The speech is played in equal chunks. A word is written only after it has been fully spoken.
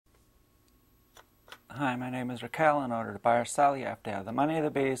Hi, my name is Raquel. In order to buy or sell, you have to have the money of the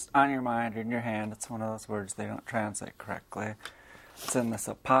beast on your mind or in your hand. It's one of those words they don't translate correctly. It's in this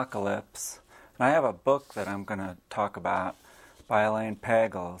apocalypse. And I have a book that I'm going to talk about by Elaine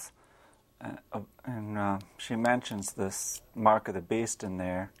Pagels. And she mentions this mark of the beast in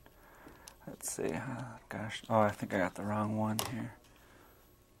there. Let's see. I think I got the wrong one here.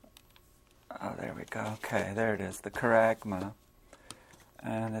 Oh, there we go. Okay, there it is. The charagma.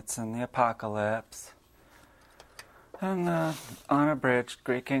 And it's in the Apocalypse. And the unabridged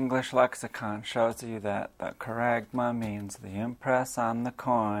Greek-English lexicon shows you that the charagma means the impress on the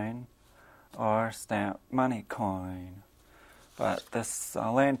coin or stamp money coin. But this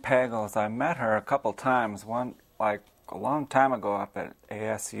Elaine Pagels, I met her a couple times, one like a long time ago up at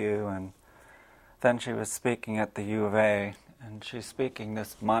ASU, and then she was speaking at the U of A, and she's speaking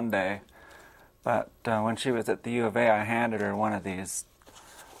this Monday. But when she was at the U of A, I handed her one of these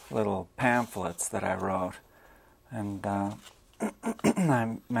little pamphlets that I wrote, and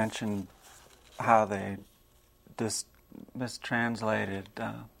I mentioned how they mistranslated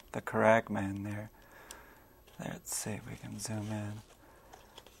the charagma in there. Let's see if we can zoom in.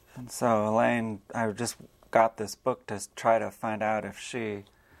 And so Elaine, I just got this book to try to find out if she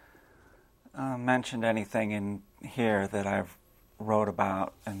mentioned anything in here that I've wrote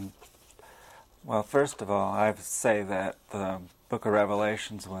about. And well, first of all, I say that the Book of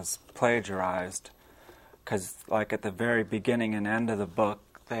Revelations was plagiarized, because like at the very beginning and end of the book,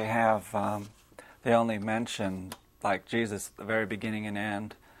 they have they only mention like Jesus at the very beginning and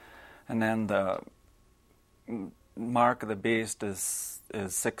end, and then the mark of the beast is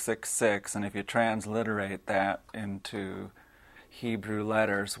 666, and if you transliterate that into Hebrew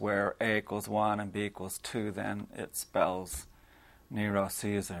letters where A equals 1 and B equals 2, then it spells Nero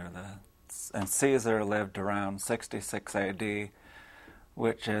Caesar. And Caesar lived around 66 A.D.,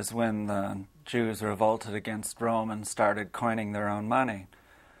 which is when the Jews revolted against Rome and started coining their own money.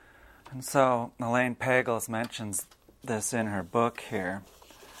 And so Elaine Pagels mentions this in her book here,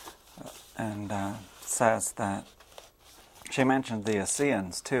 and says that she mentioned the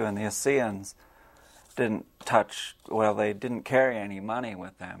Essenes too, and the Essenes they didn't carry any money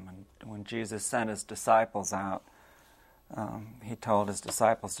with them. And when Jesus sent his disciples out, he told his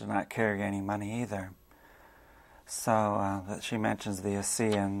disciples to not carry any money either. So that she mentions the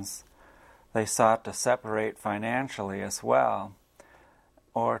Essenes. They sought to separate financially as well,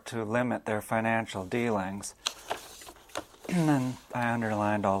 or to limit their financial dealings. And then I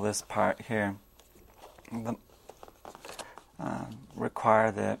underlined all this part here.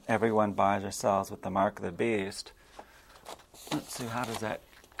 Require that everyone buys or sells with the mark of the beast. Let's see, how does that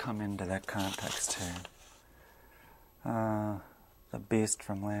come into that context here? The beast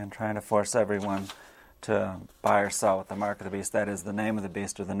from land, trying to force everyone to buy or sell with the mark of the beast, that is, the name of the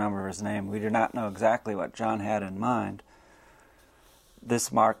beast or the number of his name. We do not know exactly what John had in mind.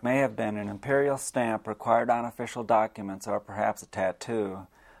 This mark may have been an imperial stamp required on official documents, or perhaps a tattoo.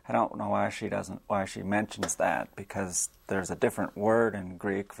 I don't know why she mentions that, because there's a different word in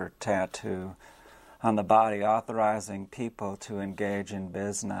Greek for tattoo on the body, authorizing people to engage in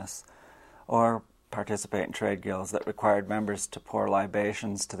business or participate in trade guilds that required members to pour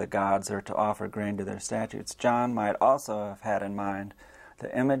libations to the gods or to offer grain to their statues. John might also have had in mind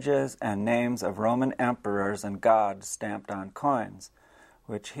the images and names of Roman emperors and gods stamped on coins,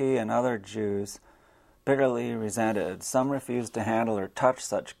 which he and other Jews bitterly resented. Some refused to handle or touch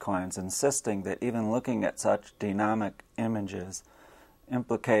such coins, insisting that even looking at such demonic images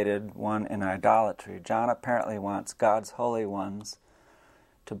implicated one in idolatry. John apparently wants God's holy ones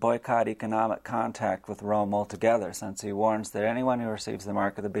to boycott economic contact with Rome altogether, since he warns that anyone who receives the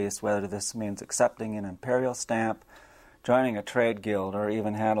mark of the beast, whether this means accepting an imperial stamp, joining a trade guild, or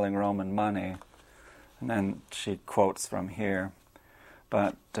even handling Roman money. And then she quotes from here.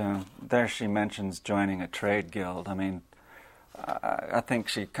 But there she mentions joining a trade guild. I mean, I think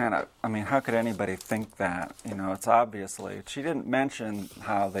she how could anybody think that? You know, it's obviously, she didn't mention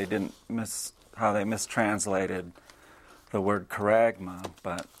how they mistranslated the word charagma,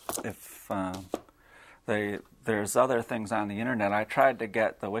 but if there's other things on the internet. I tried to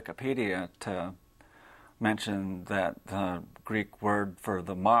get the Wikipedia to mention that the Greek word for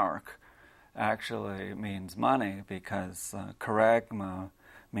the mark actually means money, because charagma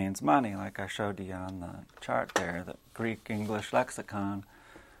means money, like I showed you on the chart there. The Greek-English lexicon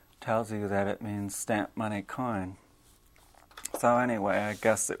tells you that it means stamp money coin. So anyway, I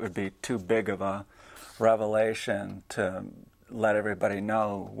guess it would be too big of a revelation to let everybody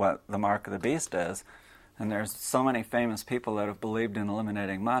know what the mark of the beast is. And there's so many famous people that have believed in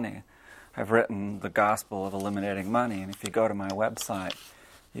eliminating money. I've written The Gospel of Eliminating Money, and if you go to my website,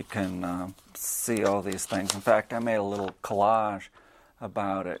 you can see all these things. In fact, I made a little collage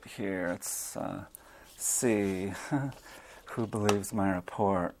about it here. It's see who believes my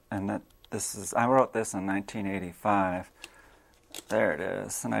report, and that this is, I wrote this in 1985. There it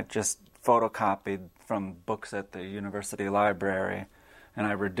is, and I just photocopied from books at the university library, and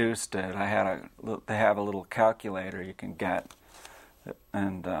I reduced it. They have a little calculator you can get,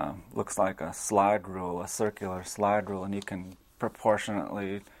 and looks like a slide rule, a circular slide rule, and you can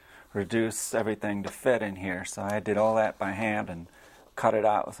proportionately reduce everything to fit in here. So I did all that by hand and cut it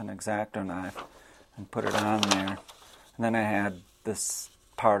out with an X-Acto knife and put it on there. And then I had this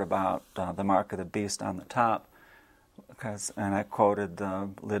part about the mark of the beast on the top, and I quoted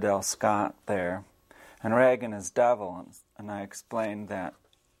Liddell Scott there. And Reagan is devil, and I explained that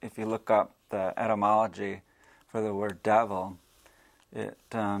if you look up the etymology for the word devil, it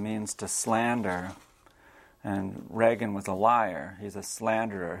means to slander. And Reagan was a liar. He's a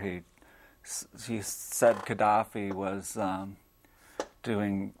slanderer. He said Gaddafi was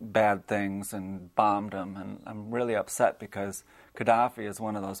doing bad things and bombed him. And I'm really upset because Gaddafi is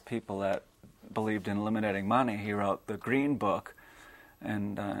one of those people that believed in eliminating money. He wrote the Green Book,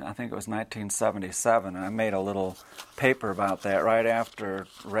 and I think it was 1977. And I made a little paper about that right after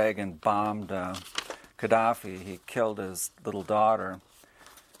Reagan bombed Gaddafi. He killed his little daughter,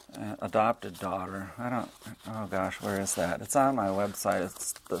 adopted daughter. Oh gosh, where is that? It's on my website.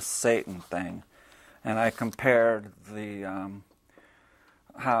 It's the Satan thing. And I compared the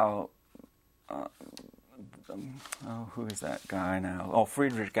who is that guy now? Oh,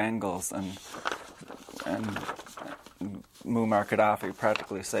 Friedrich Engels and Muammar Gaddafi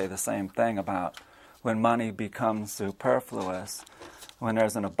practically say the same thing about when money becomes superfluous, when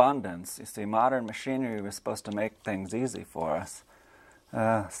there's an abundance. You see, modern machinery was supposed to make things easy for us.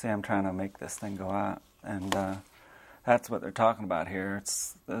 See, I'm trying to make this thing go out, and that's what they're talking about here.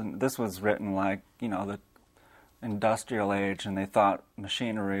 This was written like, the industrial age, and they thought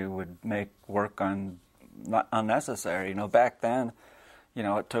machinery would make work unnecessary. Back then,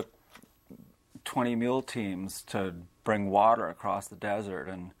 it took 20 mule teams to bring water across the desert,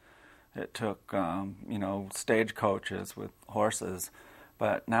 and it took, stagecoaches with horses.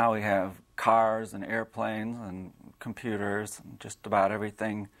 But now we have cars and airplanes and computers and just about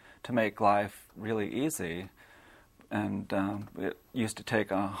everything to make life really easy. And it used to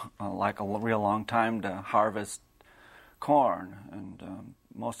take a real long time to harvest corn, and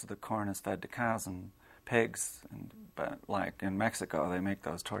most of the corn is fed to cows and pigs. But like in Mexico, they make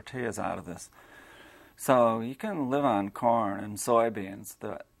those tortillas out of this. So you can live on corn and soybeans,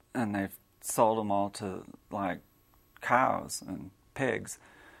 and they've sold them all to like cows and pigs.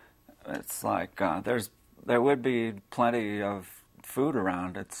 It's like there would be plenty of food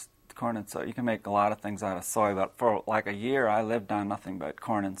around. It's corn and soy. You can make a lot of things out of soy, but for like a year I lived on nothing but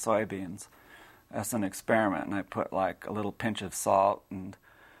corn and soybeans as an experiment, and I put like a little pinch of salt, and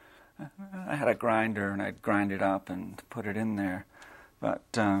I had a grinder, and I'd grind it up and put it in there. But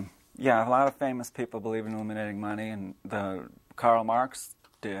yeah, a lot of famous people believe in eliminating money, and Karl Marx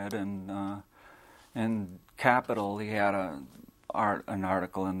did, and in Capital he had an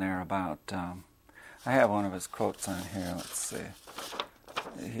article in there about, I have one of his quotes on here, let's see.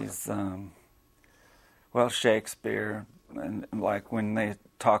 He's, Shakespeare, and like when they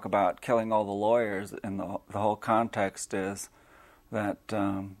talk about killing all the lawyers, and the whole context is that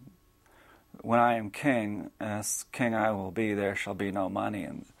when I am king, as king I will be, there shall be no money.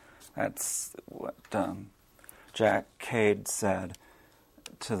 And that's what Jack Cade said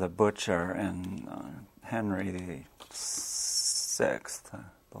to the butcher in Henry the Sixth, I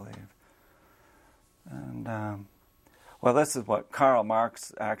believe. And this is what Karl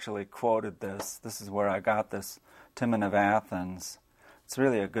Marx actually quoted this. This is where I got this Timon of Athens. It's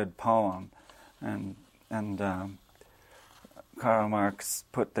really a good poem, and Karl Marx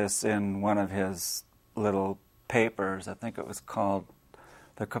put this in one of his little papers. I think it was called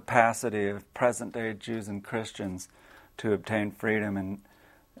 "The Capacity of Present-Day Jews and Christians to Obtain Freedom,"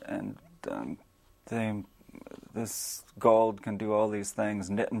 and this gold can do all these things: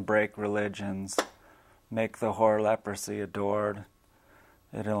 knit and break religions, make the whore leprosy adored.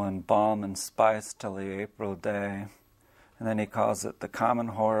 It'll embalm and spice till the April day. And then he calls it the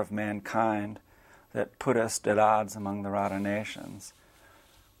common whore of mankind that puttest at odds among the rotted nations.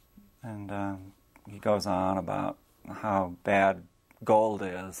 And he goes on about how bad gold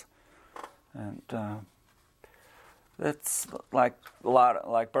is. And it's like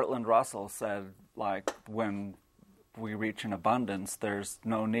Bertrand Russell said, like when we reach an abundance, there's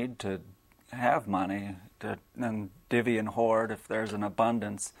no need to have money and divvy and hoard. If there's an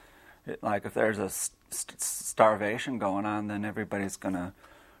abundance, if there's a starvation going on, then everybody's going to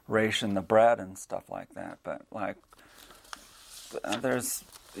ration the bread and stuff like that. But like, there's,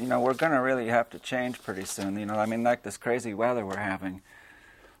 we're going to really have to change pretty soon. I mean, like this crazy weather we're having.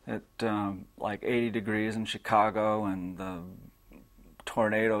 It like 80 degrees in Chicago, and the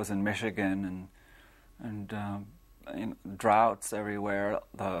tornadoes in Michigan, and droughts everywhere.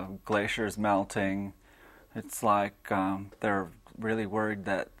 The glaciers melting. It's like they're really worried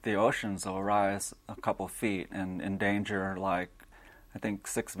that the oceans will rise a couple feet and endanger, like, I think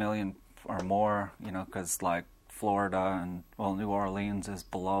 6 million or more, because like Florida and, well, New Orleans is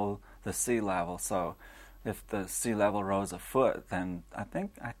below the sea level. So if the sea level rose a foot, then I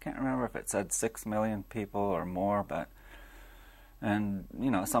can't remember if it said 6 million people or more, and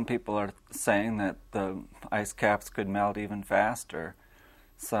some people are saying that the ice caps could melt even faster.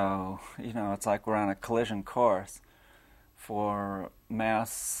 So, it's like we're on a collision course for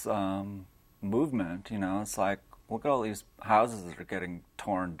mass movement. It's like, look at all these houses that are getting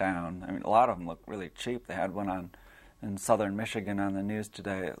torn down. I mean, a lot of them look really cheap. They had one in southern Michigan on the news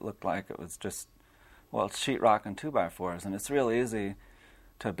today. It looked like it was just, well, it's sheetrock and 2x4s, and it's real easy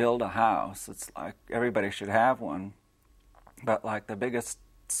to build a house. It's like everybody should have one. But like the biggest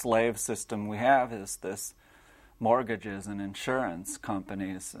slave system we have is this mortgages and insurance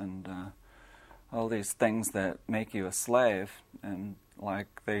companies and all these things that make you a slave, and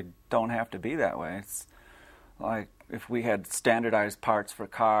like they don't have to be that way. It's like if we had standardized parts for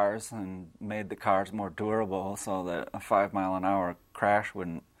cars and made the cars more durable so that a 5-mile-an-hour crash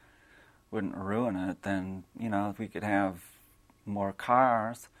wouldn't ruin it, then if we could have more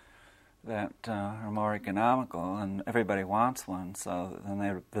cars that are more economical, and everybody wants one, so then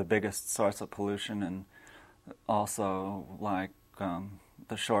they're the biggest source of pollution, and also like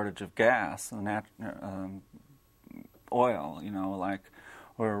the shortage of gas and oil, like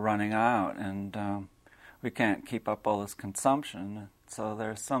we're running out, and we can't keep up all this consumption. So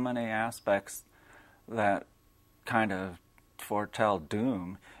there's so many aspects that kind of foretell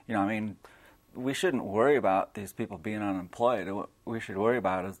doom. I mean, we shouldn't worry about these people being unemployed. What we should worry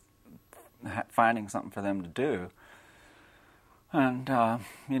about is finding something for them to do. And, I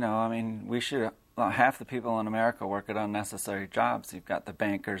mean, we should, half the people in America work at unnecessary jobs. You've got the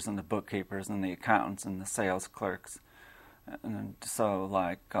bankers and the bookkeepers and the accountants and the sales clerks. And so,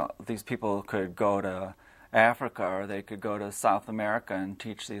 like, these people could go to Africa, or they could go to South America and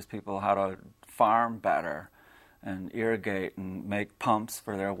teach these people how to farm better and irrigate and make pumps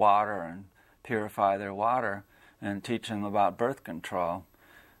for their water and purify their water and teach them about birth control.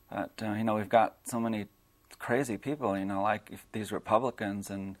 But, we've got so many crazy people, like if these Republicans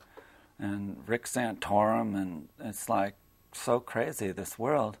and Rick Santorum, and it's like so crazy, this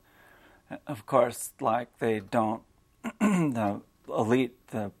world. Of course, like they don't, the elite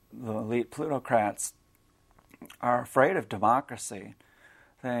plutocrats are afraid of democracy.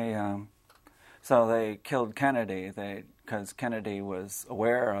 So they killed Kennedy, because Kennedy was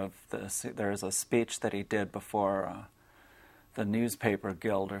aware of this. There's a speech that he did before the newspaper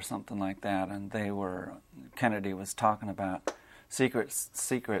guild or something like that, and Kennedy was talking about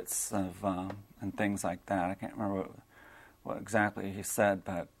secrets of and things like that. I can't remember what exactly he said,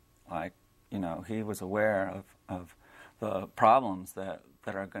 but like, he was aware of the problems that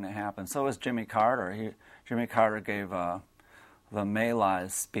are going to happen. So was Jimmy Carter. Jimmy Carter gave the May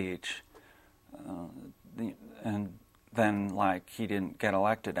Lies speech, and then like he didn't get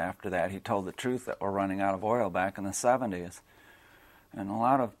elected after that. He told the truth that we're running out of oil back in the 70s. And a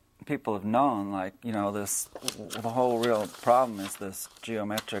lot of people have known, like, the whole real problem is this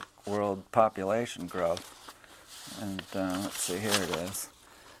geometric world population growth. And let's see, here it is.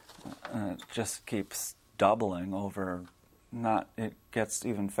 It just keeps doubling over, it gets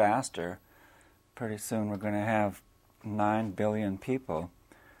even faster. Pretty soon we're going to have 9 billion people.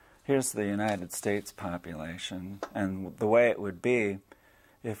 Here's the United States population, and the way it would be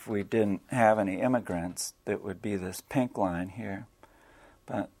if we didn't have any immigrants, it would be this pink line here.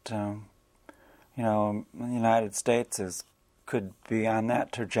 But, the United States could be on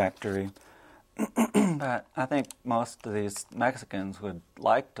that trajectory. But I think most of these Mexicans would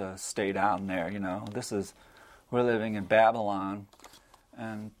like to stay down there, We're living in Babylon,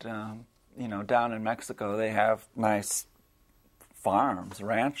 and, down in Mexico they have nice farms,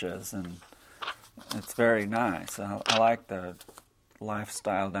 ranches, and it's very nice. I like the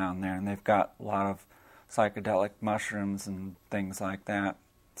lifestyle down there, and they've got a lot of psychedelic mushrooms and things like that.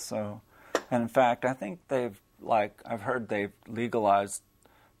 So, and in fact, I think I've heard they've legalized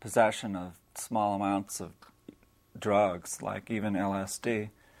possession of small amounts of drugs, like even LSD.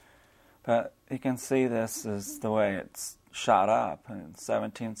 But you can see this is the way it's shot up. In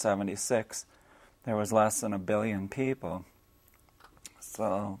 1776, there was less than 1 billion people.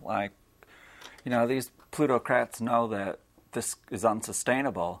 So, like, these plutocrats know that this is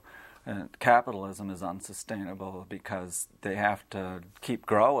unsustainable, and capitalism is unsustainable because they have to keep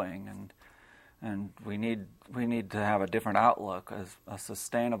growing, and we need to have a different outlook, a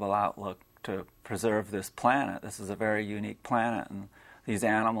sustainable outlook to preserve this planet. This is a very unique planet, and these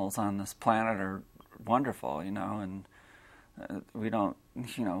animals on this planet are wonderful, and we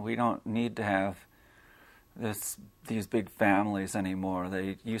don't need to have these big families anymore.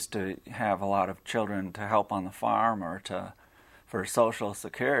 They used to have a lot of children to help on the farm or for Social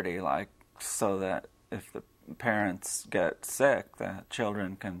Security, like so that if the parents get sick, the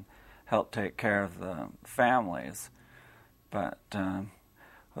children can help take care of the families. But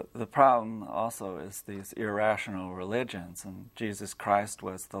the problem also is these irrational religions, and Jesus Christ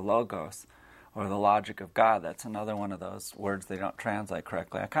was the Logos, or the logic of God. That's another one of those words they don't translate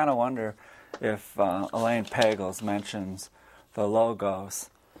correctly. I kind of wonder if Elaine Pagels mentions the Logos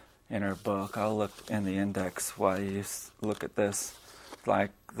in her book. I'll look in the index while you look at this.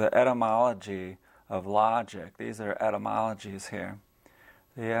 Like the etymology of logic. These are etymologies here.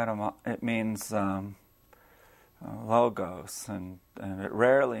 It means logos, and it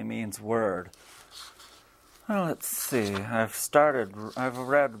rarely means word. Well, let's see. I've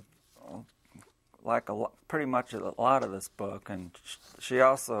read pretty much a lot of this book, and she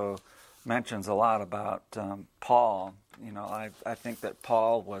also mentions a lot about Paul. I think that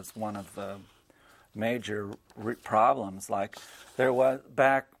Paul was one of the major problems. Like, there was,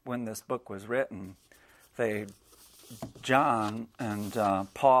 back when this book was written, John and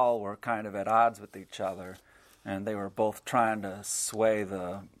Paul were kind of at odds with each other, and they were both trying to sway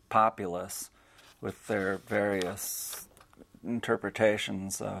the populace with their various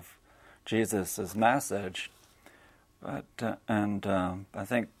interpretations of Jesus' message. But I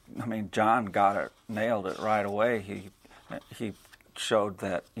think, John nailed it right away. He showed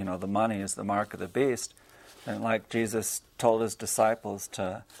that the money is the mark of the beast, and like Jesus told his disciples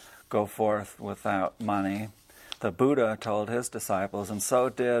to go forth without money, the Buddha told his disciples, and so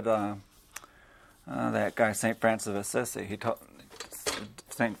did that guy St. Francis of Assisi.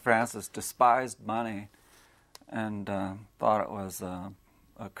 St. Francis despised money and thought it was a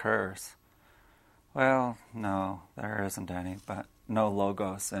curse. Well, no, there isn't any, but no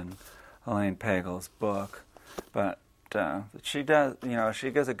logos in Elaine Pagels' book. But she does,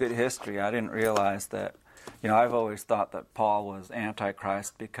 she gives a good history. I didn't realize that, I've always thought that Paul was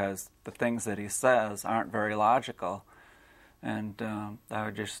antichrist because the things that he says aren't very logical. And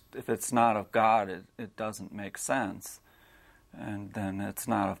if it's not of God, it doesn't make sense. And then it's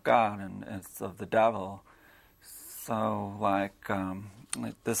not of God, and it's of the devil. So,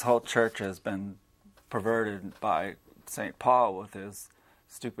 this whole church has been perverted by St. Paul with his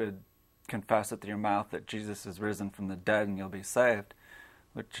stupid confess with your mouth that Jesus is risen from the dead and you'll be saved,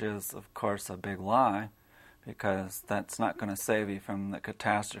 which is, of course, a big lie, because that's not going to save you from the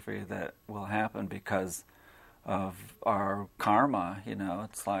catastrophe that will happen because of our karma.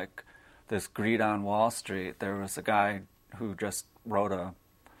 It's like this greed on Wall Street. There was a guy who just wrote a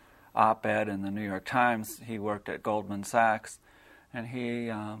op-ed in the New York Times. He worked at Goldman Sachs, and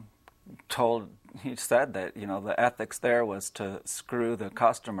he said that the ethics there was to screw the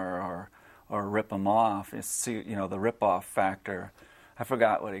customer or rip them off. The rip-off factor. I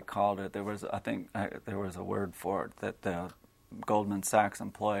forgot what he called it. There was a word for it that the Goldman Sachs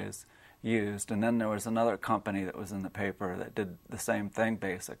employees used. And then there was another company that was in the paper that did the same thing.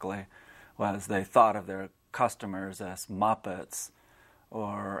 Basically, was they thought of their customers as muppets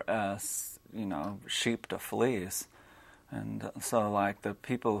or as sheep to fleece. And so, the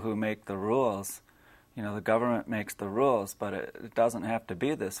people who make the rules, the government makes the rules, but it doesn't have to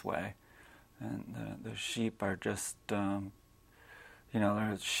be this way. And the sheep are just, they're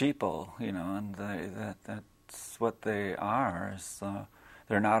sheeple, and that's what they are.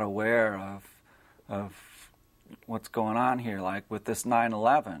 They're not aware of what's going on here. Like with this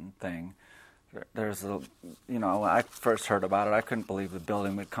 9/11 thing, there's when I first heard about it, I couldn't believe the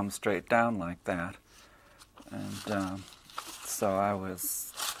building would come straight down like that. And so I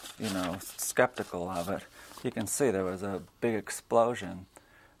was, skeptical of it. You can see there was a big explosion,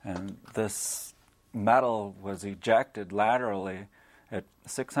 and this metal was ejected laterally at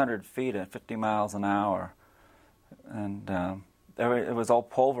 600 feet at 50 miles an hour. And it was all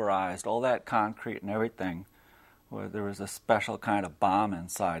pulverized, all that concrete and everything. There was a special kind of bomb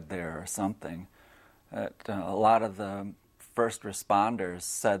inside there or something. A lot of the first responders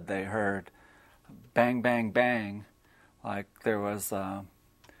said they heard bang, bang, bang, like there was an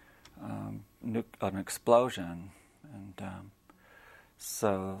explosion. And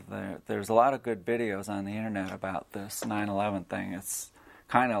so there's a lot of good videos on the internet about this 9/11 thing.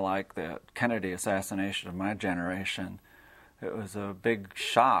 kind of like the Kennedy assassination of my generation. It was a big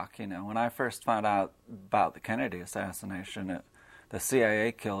shock, you know. When I first found out about the Kennedy assassination, the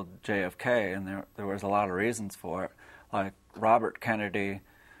CIA killed JFK, and there was a lot of reasons for it. Like Robert Kennedy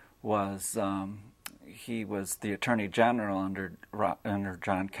was he was the Attorney General under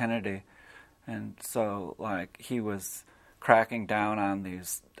John Kennedy, and so like he was cracking down on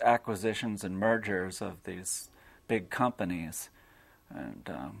these acquisitions and mergers of these big companies, and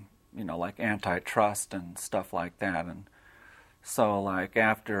you know, like antitrust and stuff like that. And so like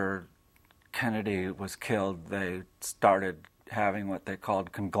after Kennedy was killed, they started having what they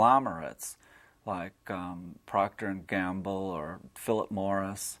called conglomerates, like Procter and Gamble or Philip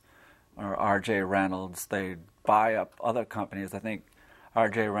Morris or R.J. Reynolds. They'd buy up other companies. I think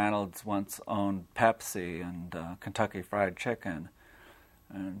R.J. Reynolds once owned Pepsi and Kentucky Fried Chicken,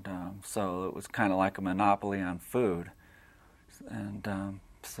 and so it was kind of like a monopoly on food. And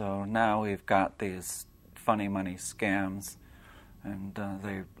so now we've got these funny money scams, and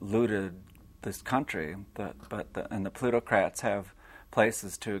they looted this country, and the plutocrats have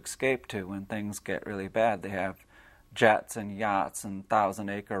places to escape to when things get really bad. They have jets and yachts and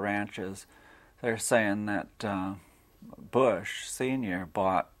 1,000-acre ranches. They're saying that Bush Sr.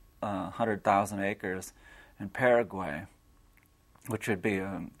 bought 100,000 acres in Paraguay, which would be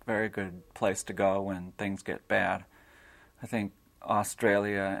a very good place to go when things get bad. I think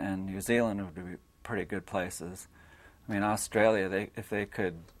Australia and New Zealand would be pretty good places. I mean, Australia, if they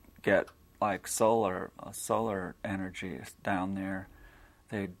could get like solar energy down there,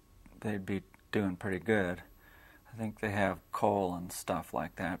 they'd be doing pretty good. I think they have coal and stuff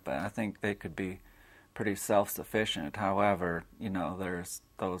like that, but I think they could be pretty self-sufficient. However, you know, there's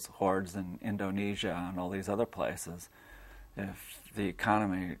those hordes in Indonesia and all these other places. If the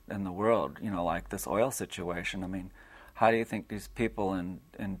economy in the world, you know, like this oil situation, I mean, how do you think these people in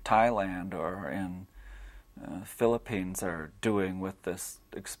Thailand or in Philippines are doing with this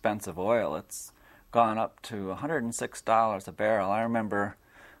expensive oil? It's gone up to $106 a barrel.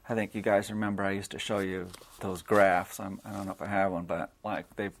 I think you guys remember I used to show you those graphs. I don't know if I have one, but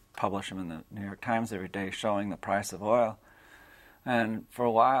like they publish them in the New York Times every day showing the price of oil. And for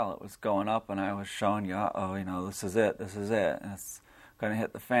a while it was going up, and I was showing you, oh, you know, this is it, and it's going to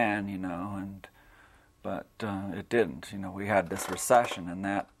hit the fan, you know, but it didn't. You know, we had this recession, and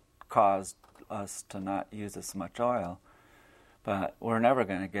that caused us to not use as much oil. But we're never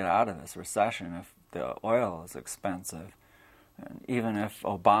going to get out of this recession if the oil is expensive. And even if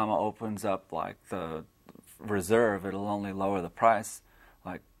Obama opens up like the reserve, it'll only lower the price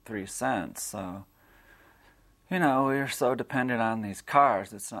like 3 cents. So, you know, we're so dependent on these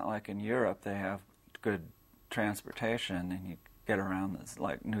cars. It's not like in Europe they have good transportation, and you get around this,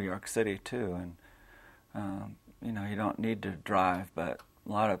 like New York City too. And you know, you don't need to drive, but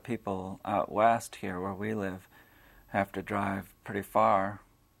a lot of people out west here where we live have to drive pretty far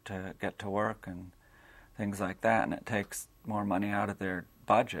to get to work and things like that, and it takes more money out of their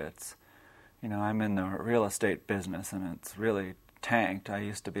budgets. You know, I'm in the real estate business, and it's really tanked. I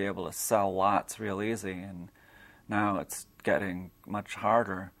used to be able to sell lots real easy, and now it's getting much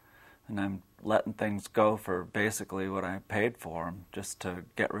harder, and I'm letting things go for basically what I paid for them, just to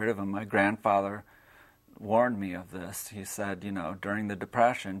get rid of them. My grandfather warned me of this. He said, you know, during the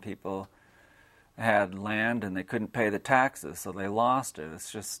Depression, people had land and they couldn't pay the taxes, so they lost it.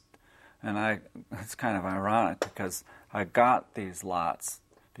 It's just, it's kind of ironic because I got these lots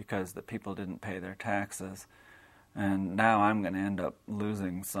because the people didn't pay their taxes, and now I'm going to end up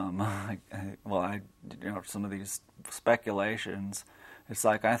losing some. Some of these speculations. It's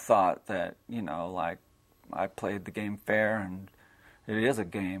like I thought that, you know, like I played the game fair, and it is a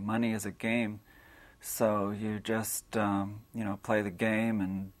game. Money is a game. So you just, you know, play the game,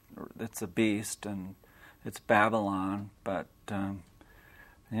 and it's a beast, and it's Babylon. But,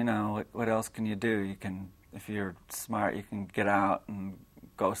 you know, what else can you do? You can, if you're smart, you can get out and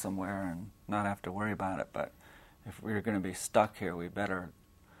go somewhere and not have to worry about it. But if we're going to be stuck here, we better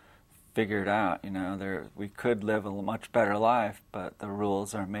figure it out. You know, we could live a much better life, but the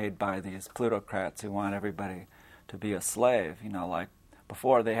rules are made by these plutocrats who want everybody to be a slave. You know, like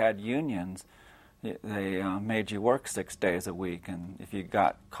before they had unions, they made you work 6 days a week, and if you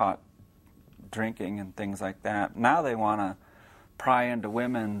got caught drinking and things like that. Now they want to pry into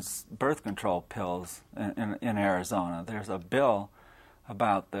women's birth control pills in Arizona. There's a bill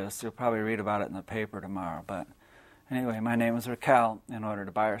about this. You'll probably read about it in the paper tomorrow. But anyway, my name is Raquel. In order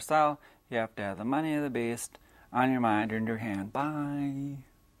to buy or sell, you have to have the money of the beast on your mind or in your hand. Bye.